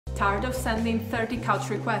Tired of sending 30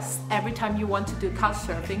 couch requests every time you want to do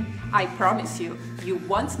couchsurfing? I promise you, you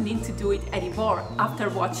won't need to do it anymore after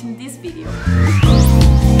watching this video.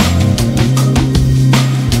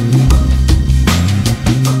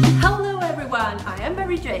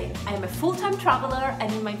 I am a full-time traveler,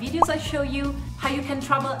 and in my videos I show you how you can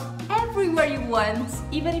travel everywhere you want,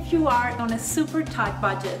 even if you are on a super tight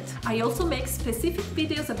budget. I also make specific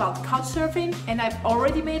videos about couchsurfing, and I've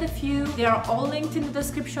already made a few. They are all linked in the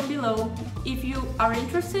description below. If you are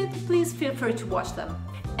interested, please feel free to watch them.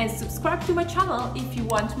 And subscribe to my channel if you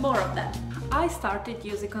want more of them. I started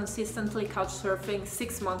using consistently couchsurfing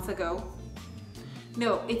 6 months ago.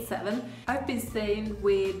 No, it's 7. I've been staying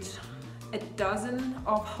with a dozen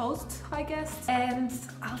of hosts, I guess. And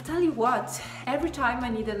I'll tell you what, every time I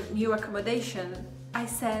need a new accommodation, I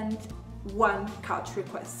send one couch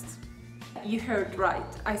request. You heard right,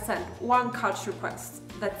 I sent one couch request,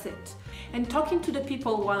 that's it. And talking to the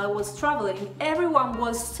people while I was traveling, everyone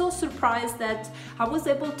was so surprised that I was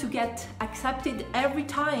able to get accepted every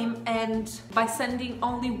time and by sending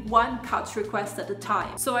only one couch request at a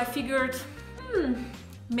time. So I figured,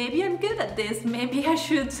 maybe I'm good at this, maybe I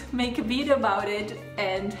should make a video about it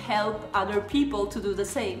and help other people to do the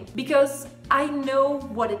same. Because I know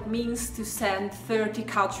what it means to send 30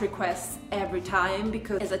 couch requests every time,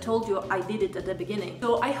 because as I told you, I did it at the beginning.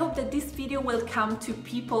 So I hope that this video will come to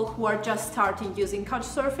people who are just starting using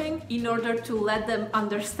couchsurfing in order to let them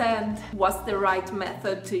understand what's the right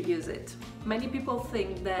method to use it. Many people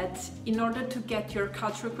think that in order to get your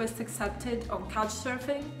couch request accepted on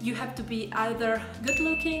couchsurfing, you have to be either good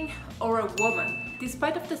looking or a woman.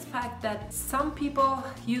 Despite of the fact that some people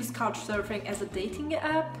use couchsurfing as a dating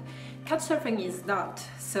app, couchsurfing is not.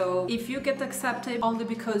 So if you get accepted only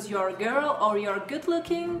because you're a girl or you're good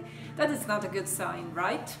looking, that is not a good sign,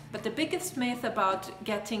 right? But the biggest myth about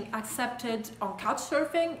getting accepted on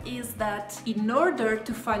couchsurfing is that in order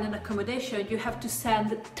to find an accommodation, you have to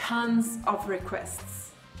send tons of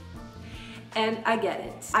requests. And I get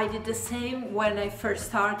it. I did the same when I first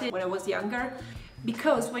started, when I was younger,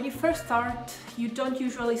 because when you first start, you don't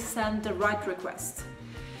usually send the right request.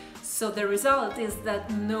 So the result is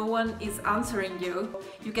that no one is answering you.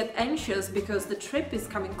 You get anxious because the trip is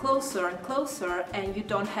coming closer and closer and you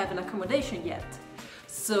don't have an accommodation yet.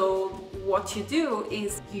 So what you do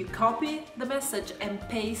is you copy the message and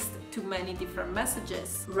paste too many different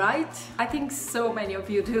messages, right? I think so many of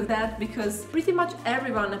you do that because pretty much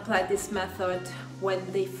everyone applied this method when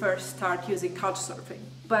they first start using couchsurfing.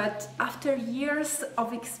 But after years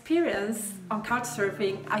of experience on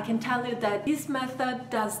couchsurfing, I can tell you that this method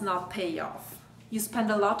does not pay off. You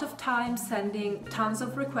spend a lot of time sending tons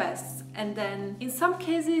of requests, and then in some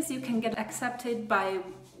cases you can get accepted by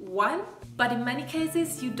one, but in many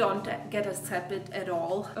cases you don't get accepted at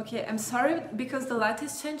all. Okay, I'm sorry because the light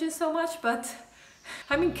is changing so much, but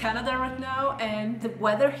I'm in Canada right now and the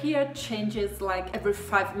weather here changes like every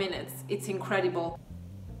 5 minutes. It's incredible.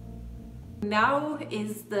 Now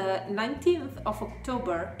is the 19th of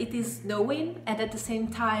October. It is snowing and at the same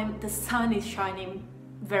time the sun is shining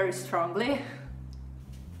very strongly.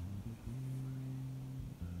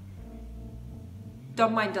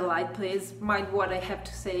 Don't mind the light, please. Mind what I have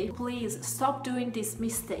to say. Please stop doing this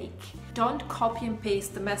mistake. Don't copy and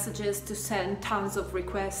paste the messages to send tons of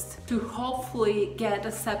requests to hopefully get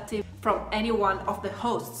accepted from any one of the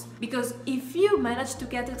hosts. Because if you manage to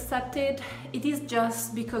get accepted, it is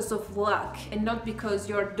just because of luck and not because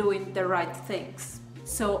you're doing the right things.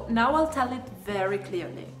 So now I'll tell it very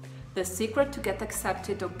clearly. The secret to get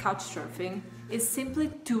accepted on couchsurfing is simply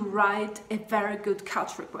to write a very good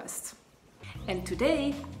couch request. And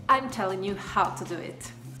today I'm telling you how to do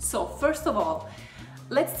it. So first of all,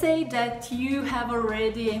 let's say that you have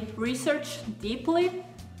already researched deeply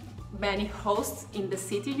many hosts in the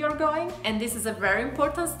city you're going, and this is a very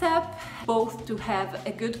important step, both to have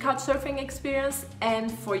a good couchsurfing experience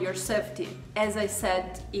and for your safety, as I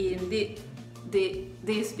said in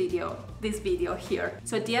this video here.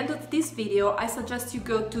 So at the end of this video, I suggest you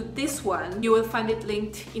go to this one. You will find it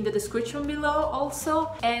linked in the description below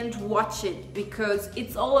also, and watch it because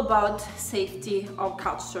it's all about safety on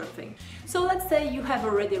couchsurfing. So let's say you have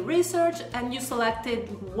already researched and you selected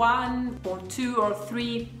 1 or 2 or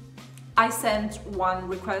 3. I sent one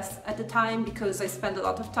request at a time because I spend a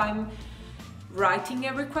lot of time writing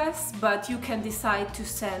a request, but you can decide to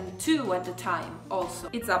send 2 at a time also.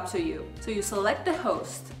 It's up to you. So you select the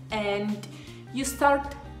host and you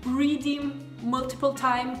start reading multiple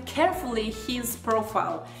times carefully his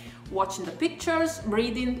profile, watching the pictures,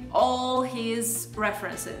 reading all his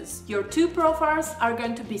references. Your 2 profiles are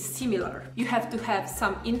going to be similar. You have to have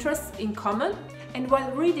some interests in common, And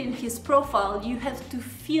while reading his profile, you have to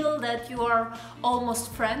feel that you are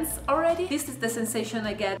almost friends already. This is the sensation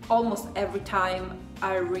I get almost every time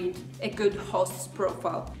I read a good host's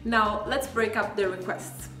profile. Now, let's break up the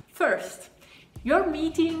requests. First, you're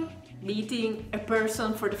meeting a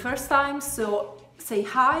person for the first time, so say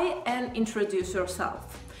hi and introduce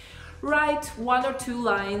yourself. Write 1 or 2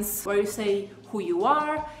 lines where you say who you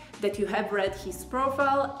are, that you have read his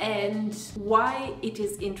profile, and why it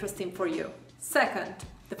is interesting for you. Second,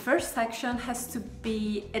 the first section has to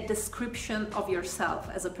be a description of yourself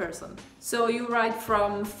as a person. So you write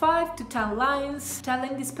from 5 to 10 lines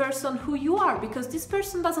telling this person who you are, because this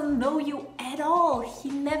person doesn't know you at all. He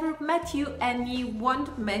never met you, and he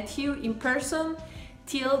won't meet you in person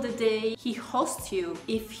till the day he hosts you,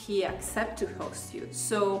 if he accepts to host you.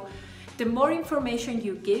 So the more information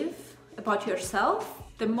you give about yourself,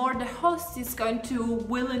 the more the host is going to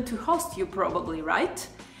willing to host you, probably, right?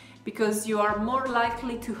 Because you are more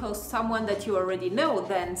likely to host someone that you already know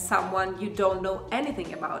than someone you don't know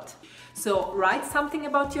anything about. So write something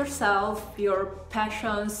about yourself, your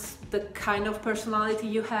passions, the kind of personality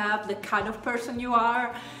you have, the kind of person you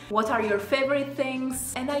are, what are your favorite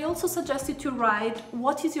things. And I also suggest you to write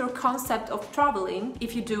what is your concept of traveling,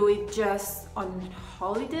 if you do it just on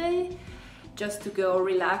holiday, just to go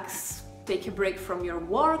relax, take a break from your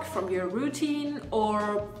work, from your routine,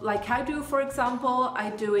 or like I do, for example,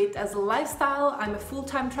 I do it as a lifestyle. I'm a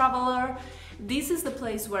full-time traveler. This is the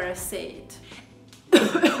place where I say it.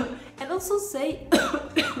 And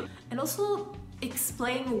also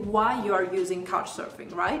explain why you are using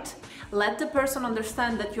Couchsurfing, right? Let the person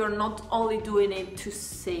understand that you're not only doing it to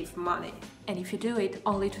save money. And if you do it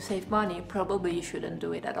only to save money, probably you shouldn't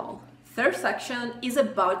do it at all. Third section is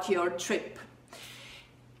about your trip.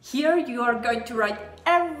 Here you are going to write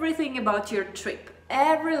everything about your trip,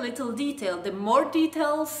 every little detail. The more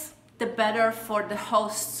details, the better for the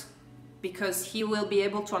host, because he will be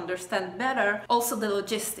able to understand better also the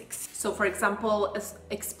logistics. So for example,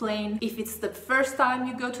 explain if it's the first time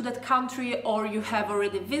you go to that country or you have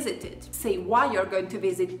already visited. Say why you're going to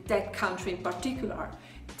visit that country in particular.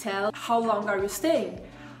 Tell how long are you staying.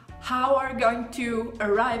 How are you going to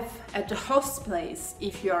arrive at the host place?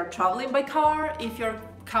 If you are traveling by car, if you're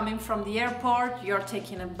coming from the airport, you're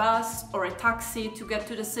taking a bus or a taxi to get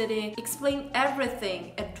to the city. Explain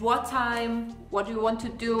everything. At what time? What do you want to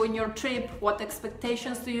do in your trip? What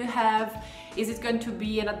expectations do you have? Is it going to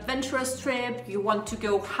be an adventurous trip? You want to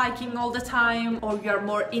go hiking all the time? Or you're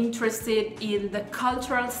more interested in the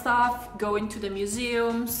cultural stuff, going to the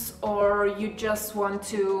museums? Or you just want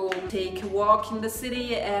to take a walk in the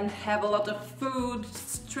city and have a lot of food,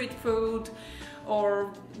 street food,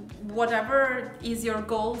 or whatever is your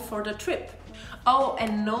goal for the trip. Oh,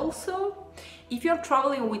 and also, if you're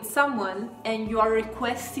traveling with someone and you are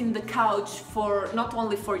requesting the couch for not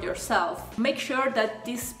only for yourself, make sure that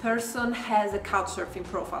this person has a Couchsurfing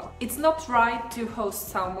profile. It's not right to host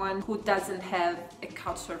someone who doesn't have a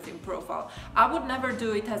Couchsurfing profile. I would never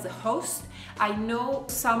do it as a host. I know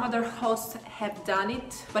some other hosts have done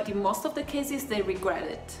it, but in most of the cases they regret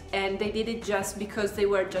it. And they did it just because they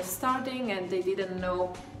were just starting and they didn't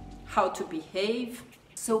know how to behave.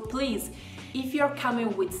 So please, if you're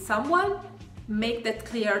coming with someone, make that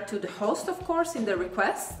clear to the host, of course, in the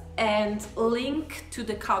request, and link to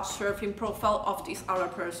the Couchsurfing profile of this other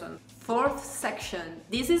person. Fourth section.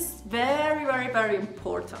 This is very, very, very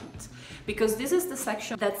important, because this is the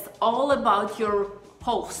section that's all about your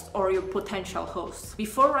host or your potential host.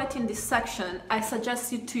 Before writing this section, I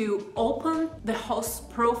suggest you to open the host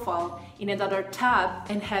profile in another tab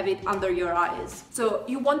and have it under your eyes. So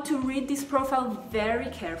you want to read this profile very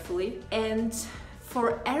carefully, and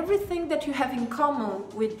for everything that you have in common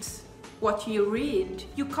with what you read,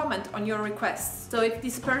 you comment on your requests. So if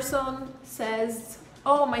this person says,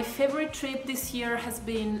 oh, my favorite trip this year has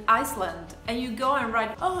been Iceland, and you go and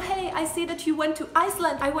write, oh hey, I see that you went to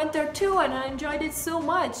Iceland, I went there too and I enjoyed it so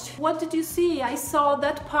much. What did you see? I saw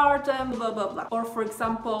that part, blah blah blah. Or for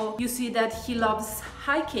example, you see that he loves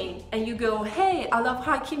hiking and you go, hey, I love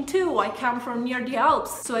hiking too, I come from near the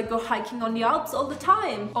Alps, so I go hiking on the Alps all the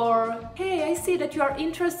time. Or hey, I see that you are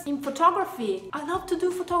interested in photography, I love to do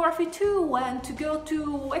photography too, and to go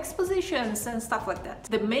to expositions and stuff like that.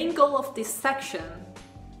 The main goal of this section,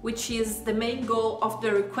 which is the main goal of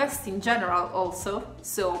the request in general also,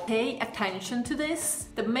 so pay attention to this.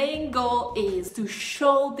 The main goal is to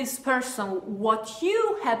show this person what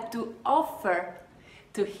you have to offer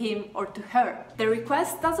to him or to her. The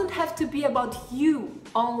request doesn't have to be about you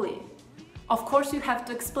only. Of course, you have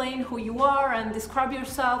to explain who you are and describe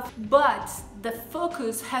yourself, but the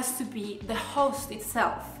focus has to be the host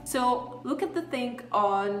itself. So look at the thing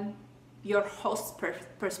on your host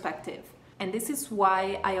perspective. And this is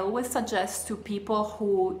why I always suggest to people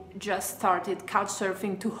who just started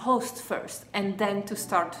Couchsurfing to host first and then to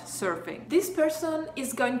start surfing. This person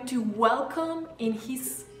is going to welcome in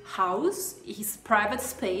his house, his private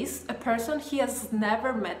space, a person he has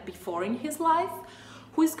never met before in his life,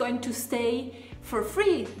 who is going to stay for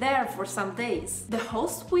free there for some days. The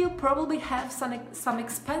host will probably have some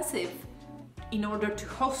expensive in order to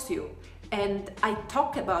host you. And I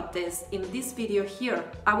talk about this in this video here.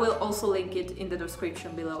 I will also link it in the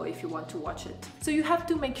description below if you want to watch it. So you have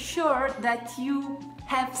to make sure that you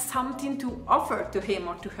have something to offer to him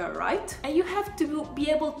or to her, right? And you have to be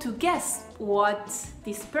able to guess what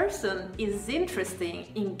this person is interested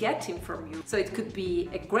in getting from you. So it could be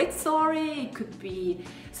a great story, it could be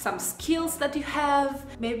some skills that you have.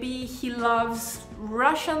 Maybe he loves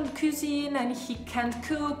Russian cuisine and he can't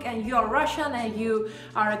cook, and you are Russian and you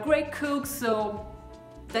are a great cook, so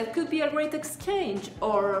that could be a great exchange.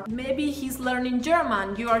 Or maybe he's learning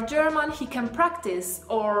German, you are German, he can practice.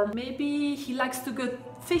 Or maybe he likes to go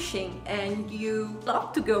fishing and you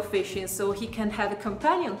love to go fishing, so he can have a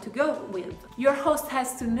companion to go with. Your host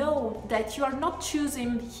has to know that you are not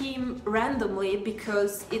choosing him randomly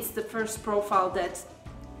because it's the first profile that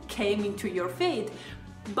came into your feed,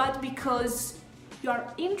 but because you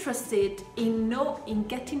are interested in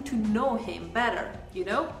getting to know him better, you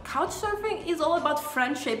know? Couchsurfing is all about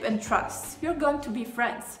friendship and trust. You're going to be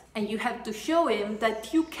friends and you have to show him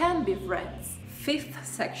that you can be friends. Fifth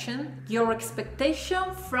section, your expectation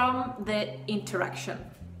from the interaction.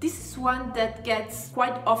 This is one that gets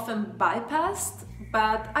quite often bypassed,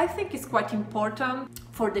 but I think it's quite important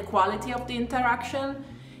for the quality of the interaction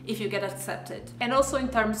if you get accepted. And also in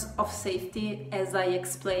terms of safety, as I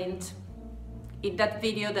explained in that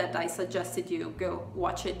video that I suggested you go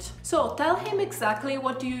watch it. So tell him exactly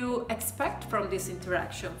what you expect from this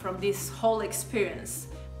interaction, from this whole experience.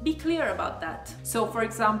 Be clear about that. So for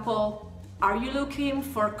example, are you looking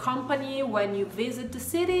for company when you visit the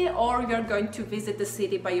city, or you're going to visit the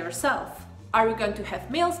city by yourself? Are you going to have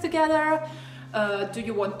meals together? Do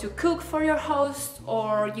you want to cook for your host,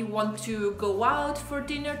 or you want to go out for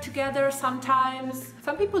dinner together sometimes?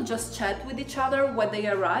 Some people just chat with each other when they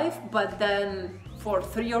arrive, but then for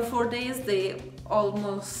 3 or 4 days they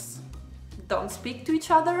almost don't speak to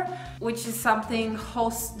each other, which is something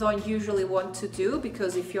hosts don't usually want to do,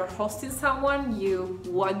 because if you're hosting someone, you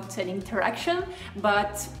want an interaction,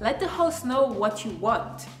 but let the host know what you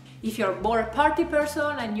want. If you're more a party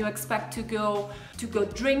person and you expect to go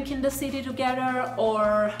drink in the city together,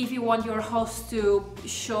 or if you want your host to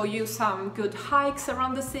show you some good hikes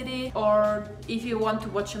around the city, or if you want to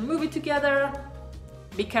watch a movie together,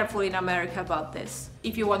 be careful in America about this.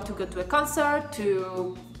 If you want to go to a concert,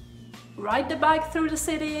 to ride the bike through the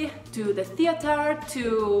city, to the theater,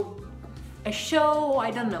 to a show,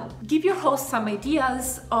 I don't know. Give your host some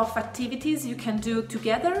ideas of activities you can do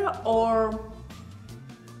together, or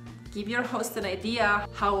give your host an idea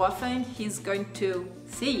how often he's going to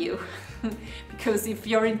see you. Because if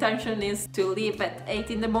your intention is to leave at 8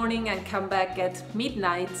 in the morning and come back at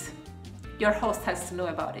midnight, your host has to know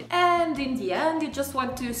about it. And in the end, you just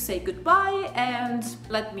want to say goodbye and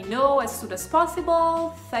let me know as soon as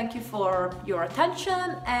possible. Thank you for your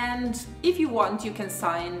attention, and if you want, you can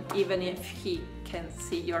sign even if he can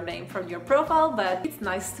see your name from your profile, but it's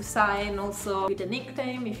nice to sign also with a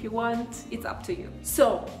nickname if you want. It's up to you.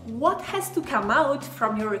 So what has to come out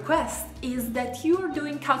from your request is that you are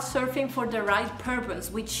doing Couchsurfing for the right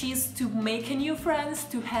purpose, which is to make new friends,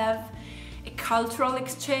 to have a cultural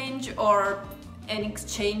exchange, or an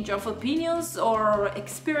exchange of opinions or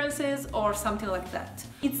experiences or something like that.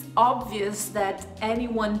 It's obvious that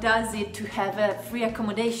anyone does it to have a free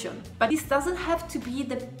accommodation, but this doesn't have to be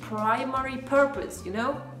the primary purpose, you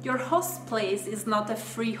know? Your host place is not a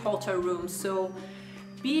free hotel room, so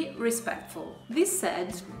be respectful. This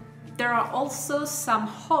said, there are also some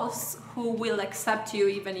hosts who will accept you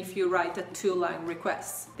even if you write a 2-line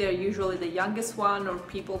request. They're usually the youngest one or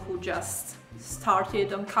people who just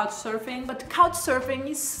started on Couchsurfing. But Couchsurfing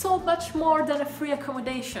is so much more than a free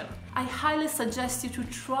accommodation. I highly suggest you to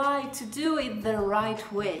try to do it the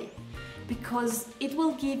right way, because it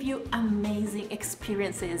will give you amazing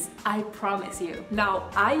experiences, I promise you. Now,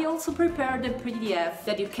 I also prepared a PDF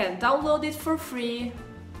that you can download it for free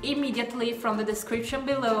immediately from the description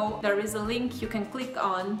below. There is a link you can click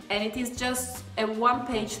on, and it is just a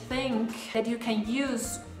 1-page thing that you can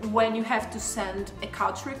use when you have to send a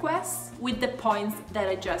couch request with the points that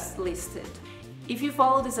I just listed. If you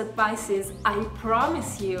follow these advices, I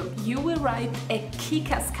promise you, you will write a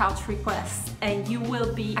kick-ass couch request and you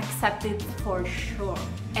will be accepted for sure.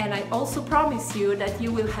 And I also promise you that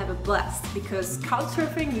you will have a blast because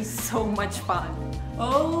couchsurfing is so much fun.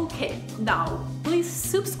 Okay, now please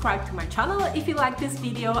subscribe to my channel if you like this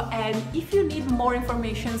video, and if you need more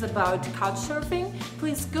information about couchsurfing,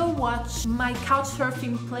 please go watch my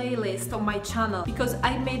couchsurfing playlist on my channel because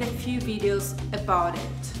I made a few videos about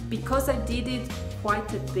it. Because I did it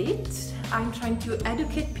quite a bit, I'm trying to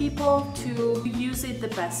educate people to use it the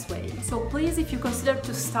best way. So please, if you consider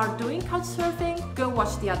to start doing couchsurfing, go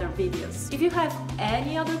watch the other videos. If you have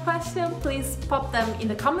any other question, please pop them in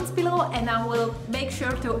the comments below and I will make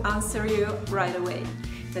sure to answer you right away.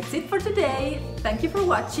 That's it for today. Thank you for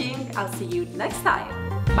watching. I'll see you next time.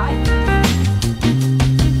 Bye!